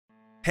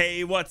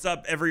Hey, what's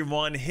up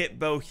everyone?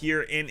 Hitbo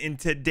here, and in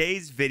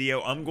today's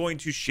video I'm going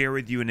to share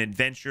with you an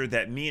adventure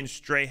that me and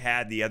Stray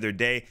had the other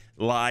day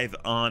live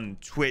on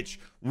Twitch.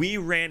 We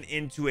ran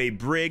into a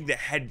brig that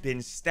had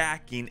been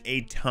stacking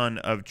a ton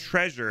of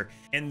treasure,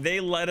 and they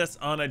led us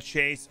on a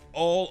chase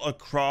all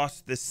across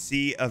the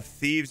Sea of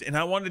Thieves, and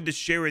I wanted to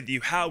share with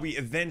you how we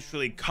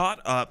eventually caught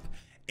up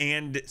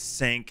and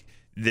sank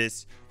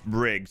this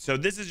brig. So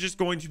this is just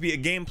going to be a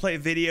gameplay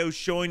video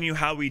showing you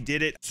how we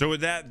did it. So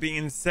with that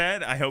being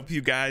said, I hope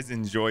you guys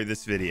enjoy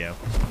this video.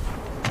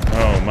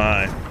 Oh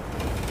my.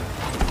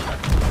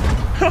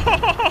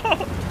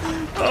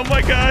 Oh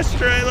my gosh,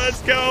 Trey,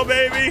 let's go,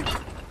 baby.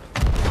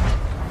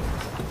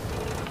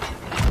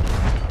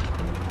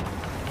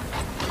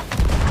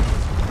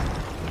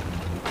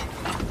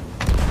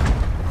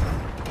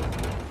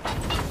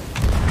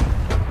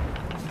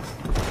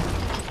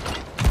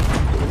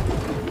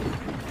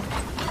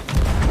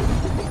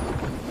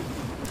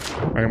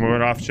 I'm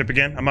moving off ship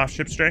again. I'm off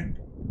ship, Stray.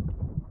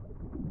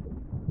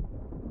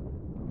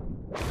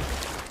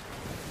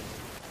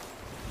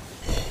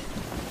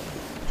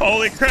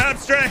 Holy crap,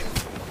 Stray!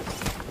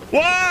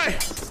 Why?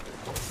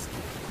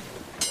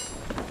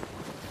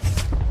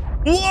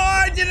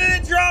 Why didn't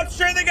it drop,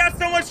 Stray? They got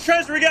so much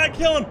treasure. We gotta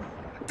kill them.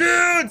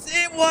 Dudes,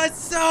 it was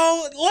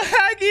so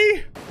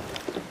laggy.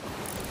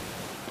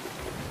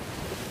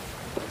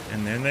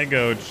 And then they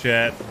go,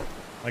 chat.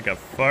 Like a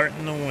fart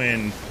in the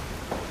wind.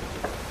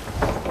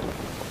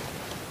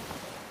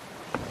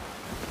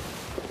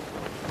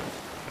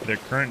 Their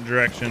current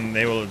direction,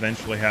 they will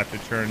eventually have to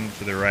turn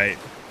to the right,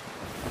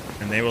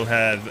 and they will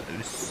have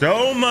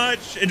so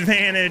much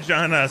advantage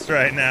on us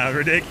right now.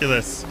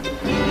 Ridiculous. All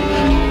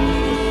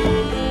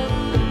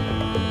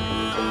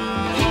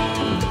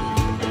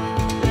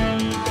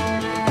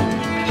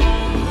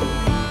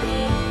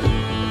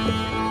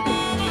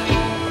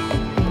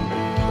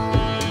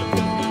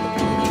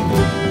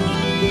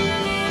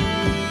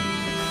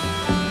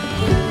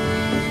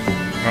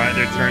right,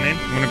 they're turning.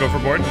 I'm gonna go for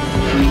board.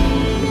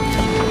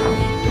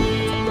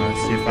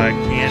 See if I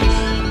can't.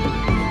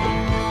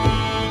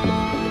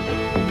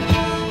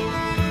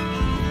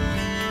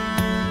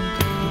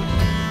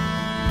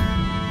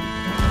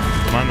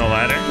 I'm on the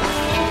ladder.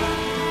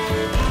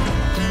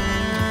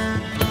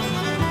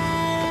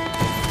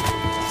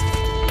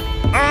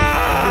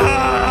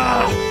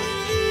 Ah!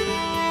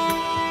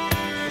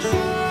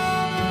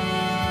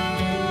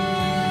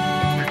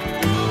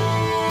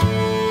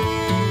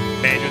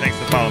 Andrew, thanks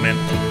for the follow, man.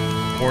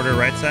 Border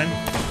right side.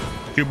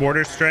 2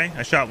 borders, Stray.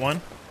 I shot 1.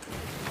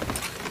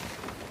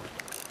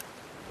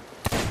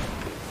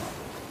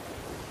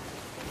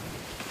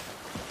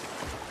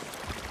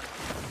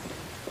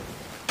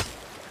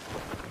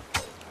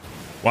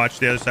 Watch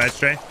the other side,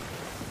 Stray.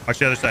 Watch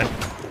the other side.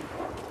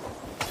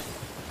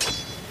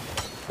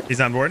 He's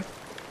on board.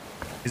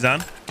 He's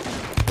on.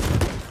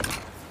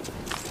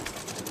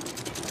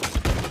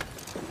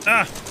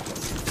 Ah!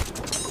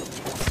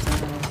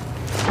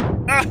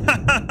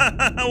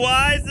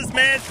 Why is this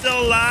man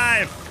still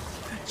alive?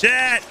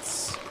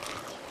 Jets!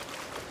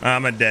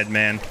 I'm a dead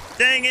man.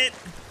 Dang it!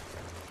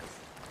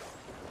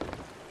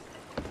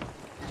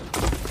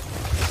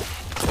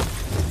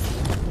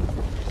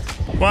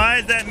 Why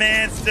is that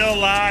man still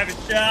alive? I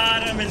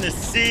shot him in the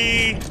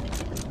sea.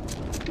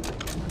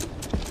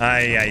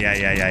 Ay, ay,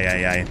 ay, ay, ay,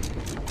 ay, ay.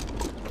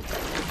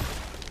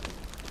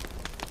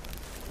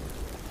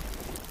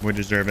 We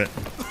deserve it.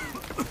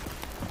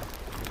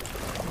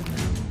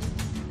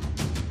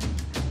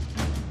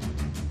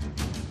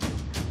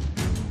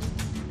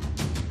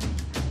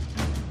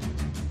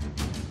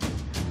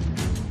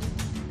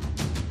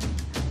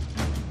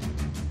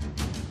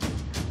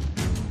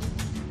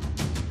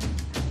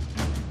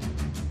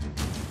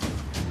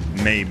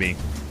 Maybe.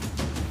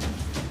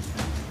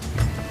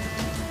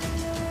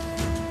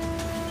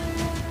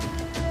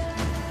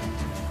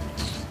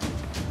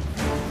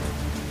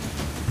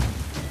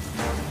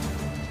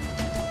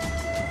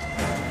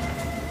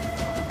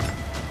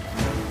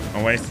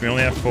 Oh wait, we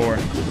only have 4.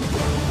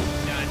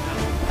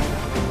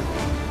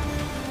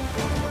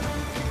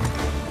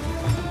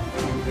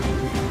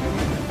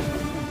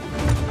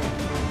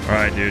 All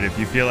right, dude, if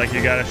you feel like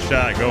you got a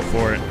shot, go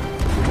for it.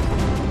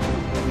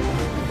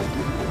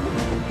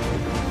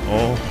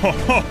 Oh, ho,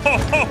 ho, ho,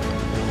 ho.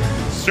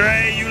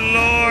 Stray, you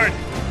lord.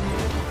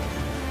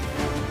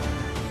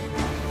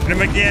 Hit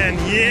him again.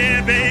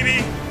 Yeah,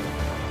 baby.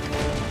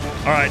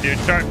 All right, dude,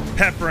 start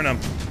peppering him.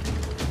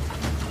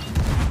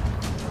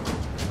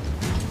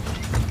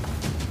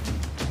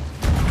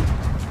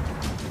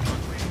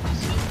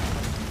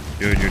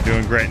 Dude, you're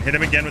doing great. Hit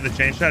him again with a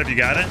chain shot if you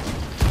got it.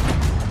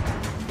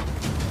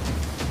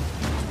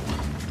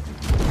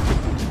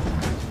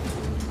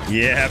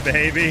 Yeah,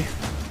 baby.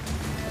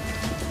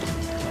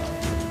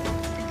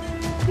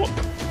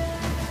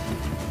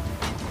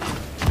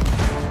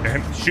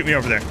 Shoot me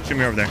over there. Shoot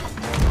me over there.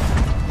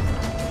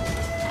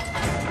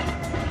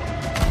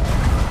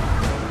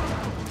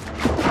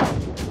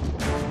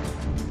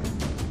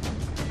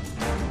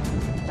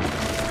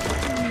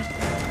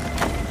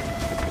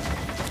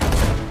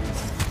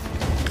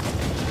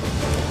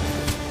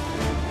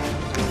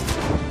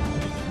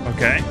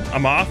 Okay,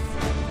 I'm off.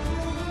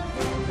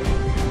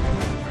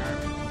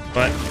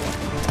 But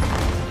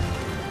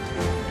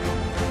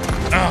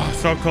oh,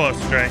 so close,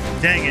 Stray.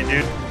 Dang it,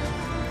 dude.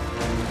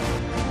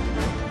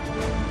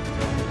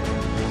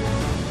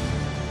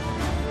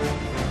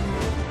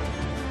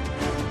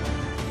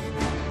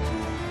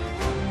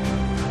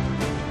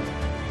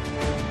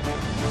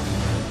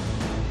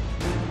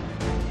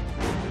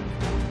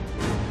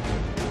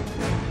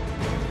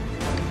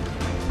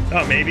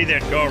 Oh, maybe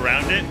they'd go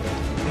around it.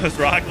 Those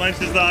rock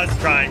launches, I was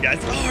trying, guys.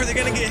 Oh, are they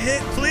gonna get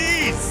hit?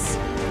 Please.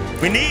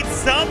 We need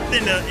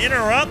something to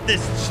interrupt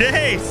this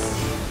chase.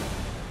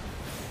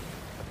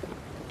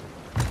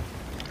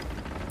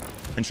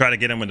 And try to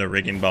get him with a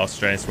rigging ball,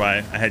 Stray. That's why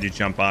I had you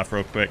jump off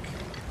real quick.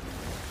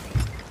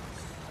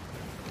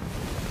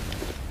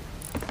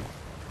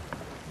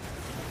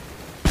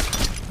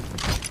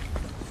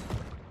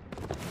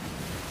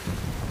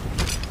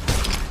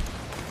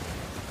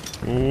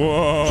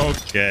 Whoa,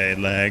 okay,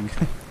 leg.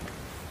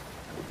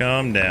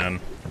 Calm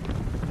down.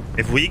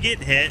 If we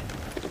get hit,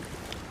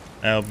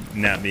 I'll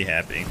not be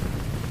happy.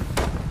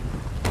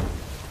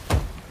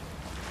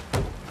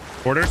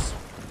 Quarters?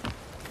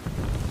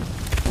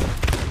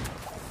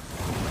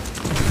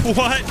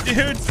 What,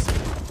 dudes?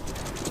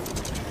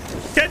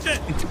 Catch it!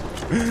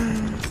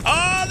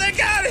 Oh, they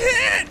got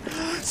hit!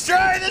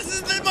 Stray, this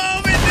is the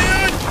moment,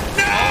 dude!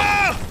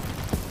 No!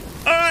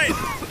 Alright,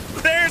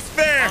 there's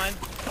fair.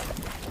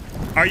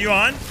 Are you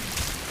on?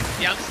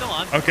 Yeah, I'm still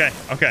on. Okay,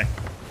 okay.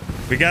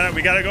 We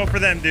gotta go for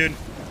them, dude.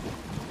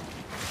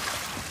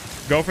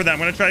 Go for them. I'm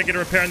gonna try to get a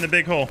repair in the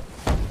big hole.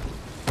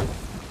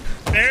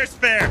 Fair's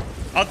fair.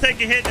 I'll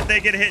take a hit if they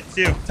get a hit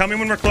too. Tell me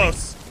when we're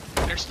close.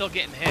 They're still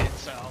getting hit,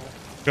 so.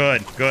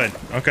 Good, good.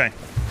 Okay.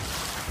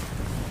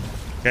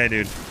 Okay,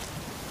 dude.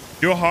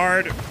 Do a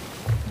hard.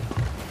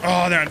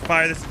 Oh, they're on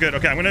fire. This is good.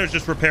 Okay, I'm gonna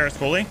just repair us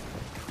fully.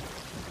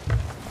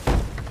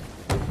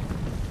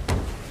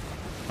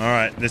 All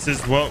right, this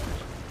is what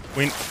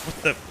we. What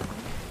the?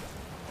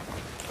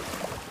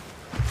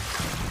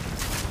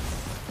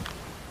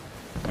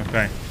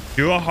 Okay.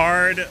 Do a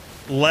hard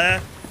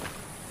left.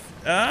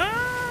 Yeah,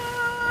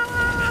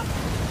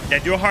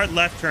 do a hard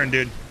left turn,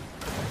 dude.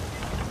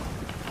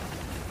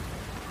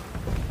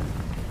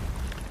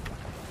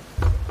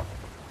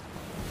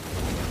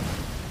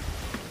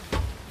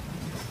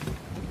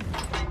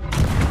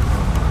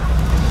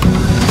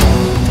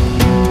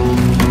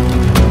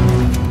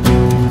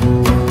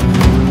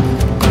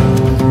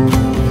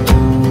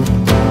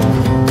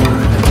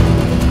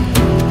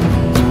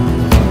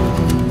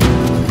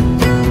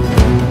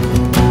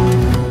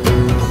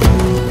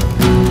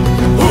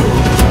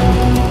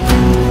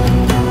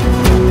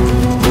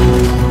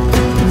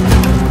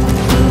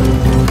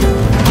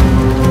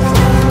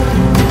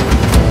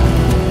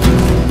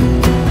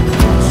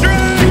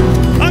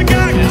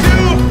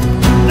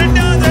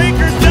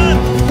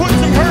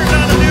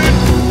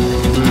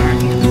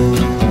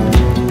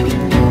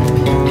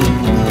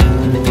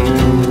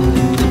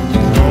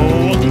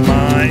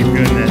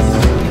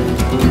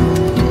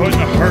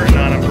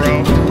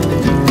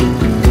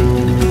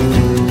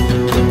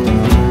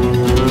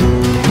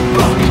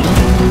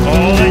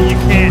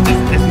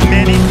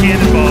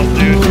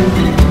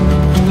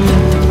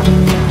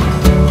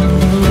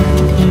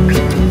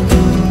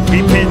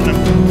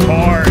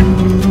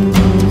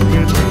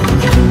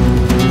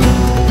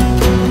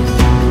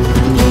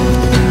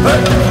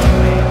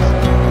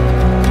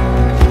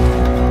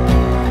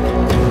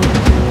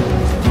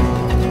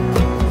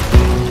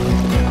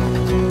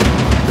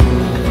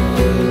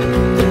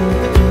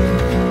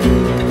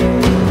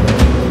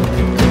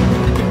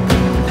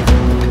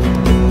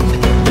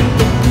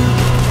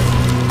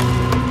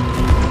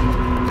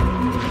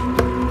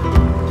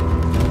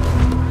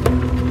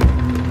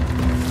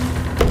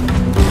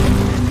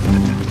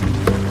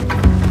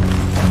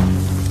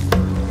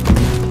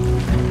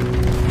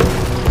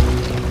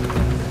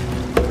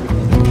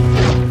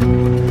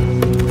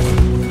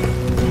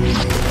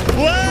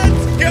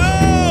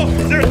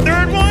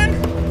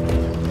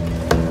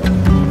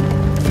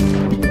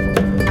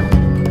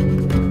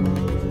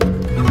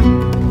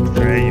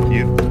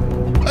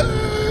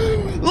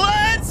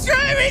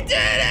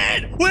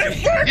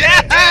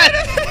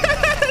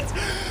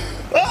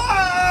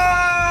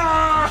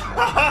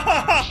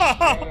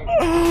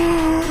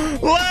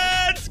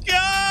 Let's go!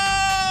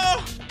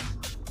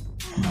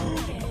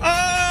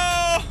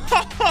 Oh!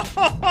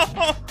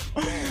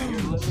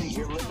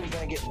 You're literally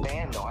gonna get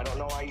banned, though. I don't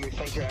know why you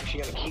think you're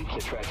actually gonna keep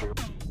the treasure.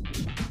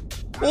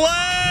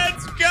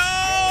 Let's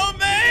go,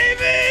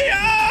 baby!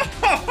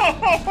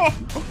 Oh!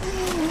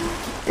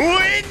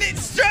 We need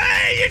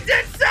Stray! You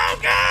did so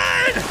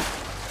good!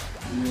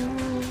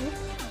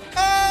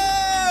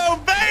 Oh,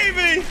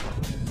 baby!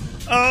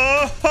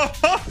 Oh!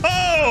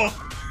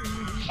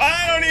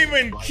 I don't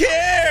even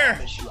care!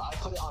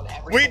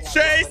 We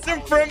chased him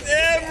from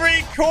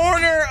every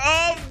corner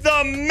of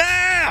the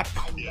map!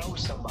 I know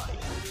somebody.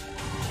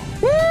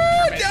 Woo,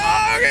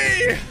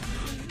 doggy!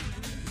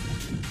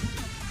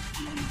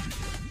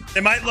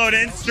 It might load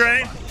in,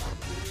 Stray.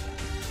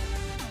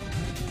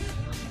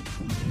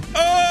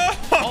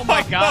 Oh, Oh my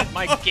god,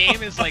 my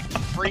game is like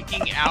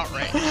freaking out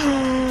right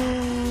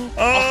now.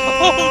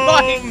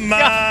 Oh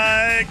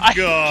my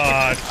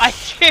god. I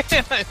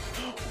can't.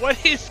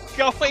 What is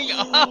going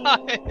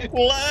on?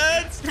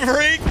 Let's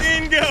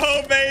freaking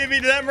go, baby.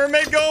 Did that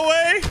mermaid go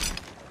away?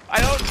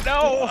 I don't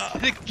know.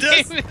 The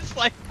just- game is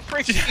like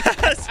freaking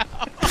Just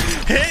out.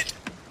 hit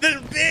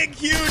the big,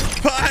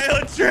 huge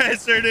pile of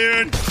treasure,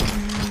 dude.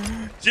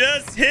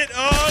 Just hit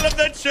all of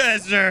the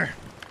treasure.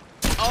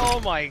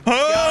 Oh my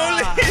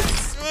god. Holy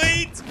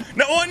sweet.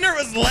 No wonder it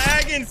was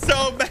lagging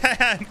so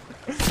bad.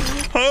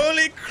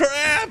 Holy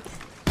crap.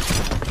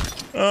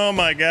 Oh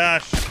my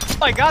gosh. Oh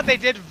my god, they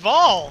did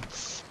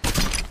vaults.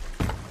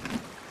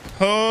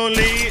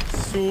 Holy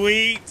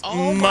sweet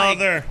Oh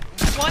mother.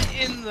 What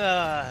in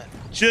the...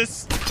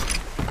 Just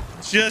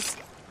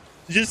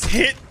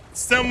hit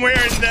somewhere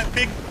in that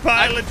big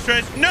pile of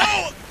treasure.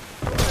 No!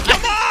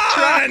 Come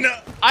on!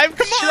 I'm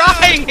Come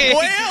trying. on!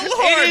 Whale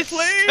Lord, It is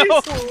please!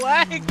 so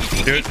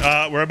laggy. Dude,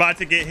 we're about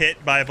to get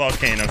hit by a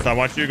volcano, so I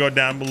want you to go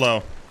down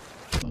below.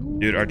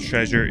 Dude, our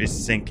treasure is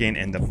sinking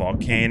in the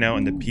volcano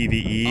and the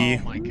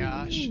PvE. Oh my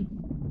gosh.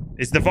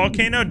 Is the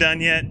volcano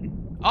done yet?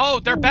 Oh,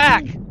 they're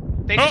back.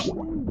 They Oh. just...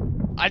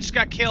 I just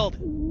got killed.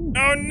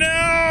 Oh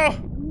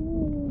no!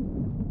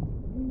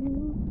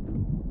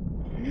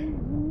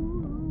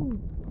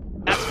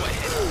 That's what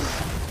hit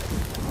us.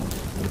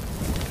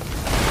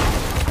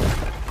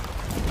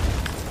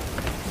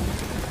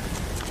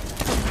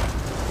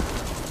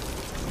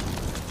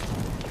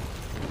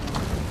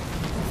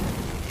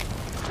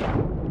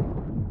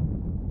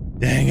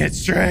 Dang it,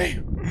 Stray.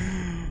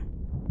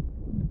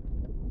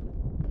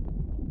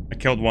 I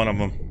killed one of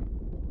them.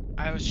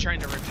 I was trying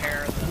to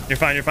repair the... You're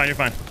fine, you're fine, you're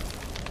fine.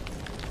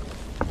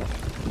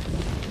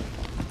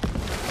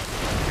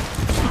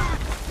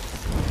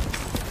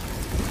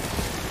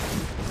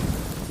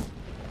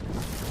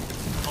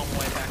 On my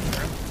way back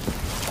through.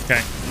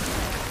 Okay.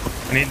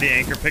 I need the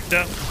anchor picked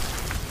up.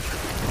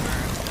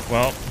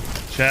 Well,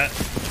 chat.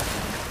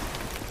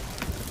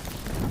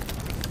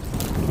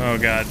 Oh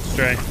god,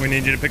 Stray. We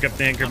need you to pick up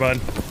the anchor, bud.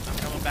 I'm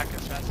coming back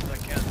as fast as I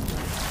can.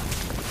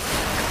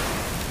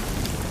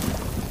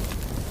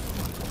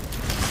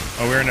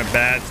 Oh, we're in a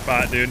bad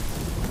spot, dude.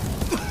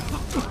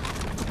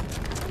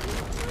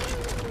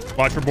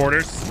 Watch for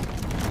borders.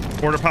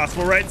 Border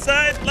possible right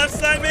side, left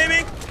side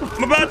maybe.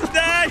 I'm about to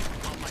die.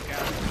 Oh my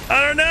god.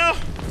 I don't know.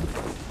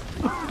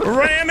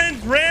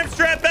 Ramming, ram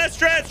strat, best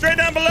strat, straight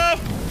down below.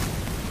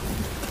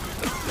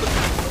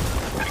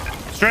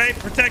 Straight,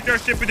 protect our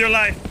ship with your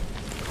life.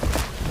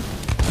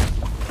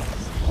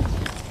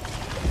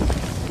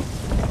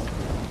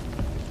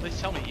 Please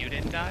tell me you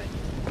didn't die.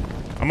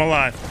 I'm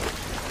alive.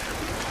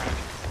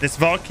 This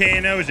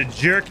volcano is a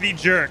jerkety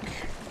jerk.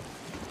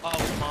 Oh,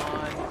 come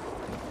on.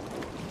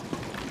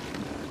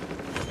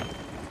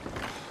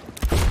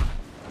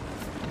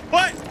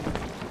 What?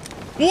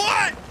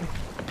 What?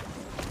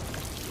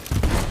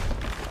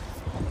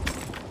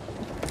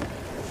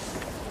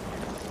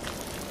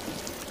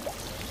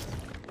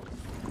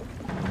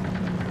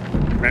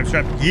 Ram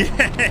strap. Yeah.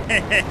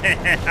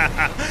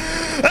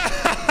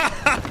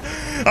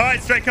 All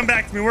right, Strike, come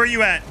back to me. Where are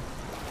you at?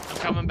 I'm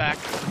coming back.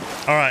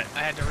 All right. I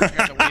had to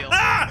repair the wheel.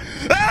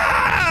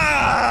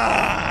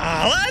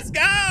 Let's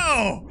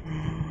go.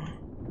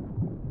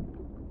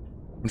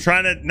 I'm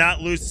trying to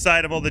not lose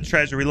sight of all the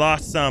treasure. We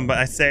lost some, but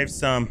I saved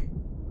some.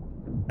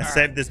 I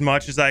saved as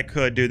much as I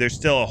could, dude. There's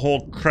still a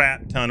whole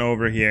crap ton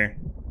over here.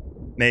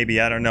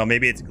 Maybe, I don't know.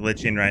 Maybe it's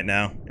glitching right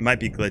now. It might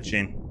be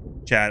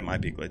glitching. Chat, it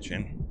might be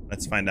glitching.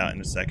 Let's find out in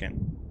a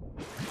second.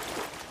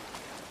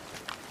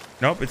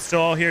 Nope, it's still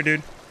all here,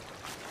 dude.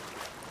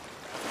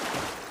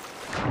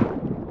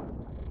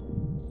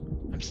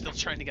 I'm still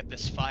trying to get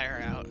this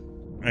fire out.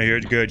 Oh, you're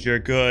good. You're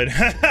good.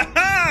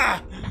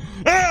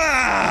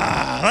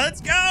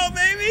 Let's go.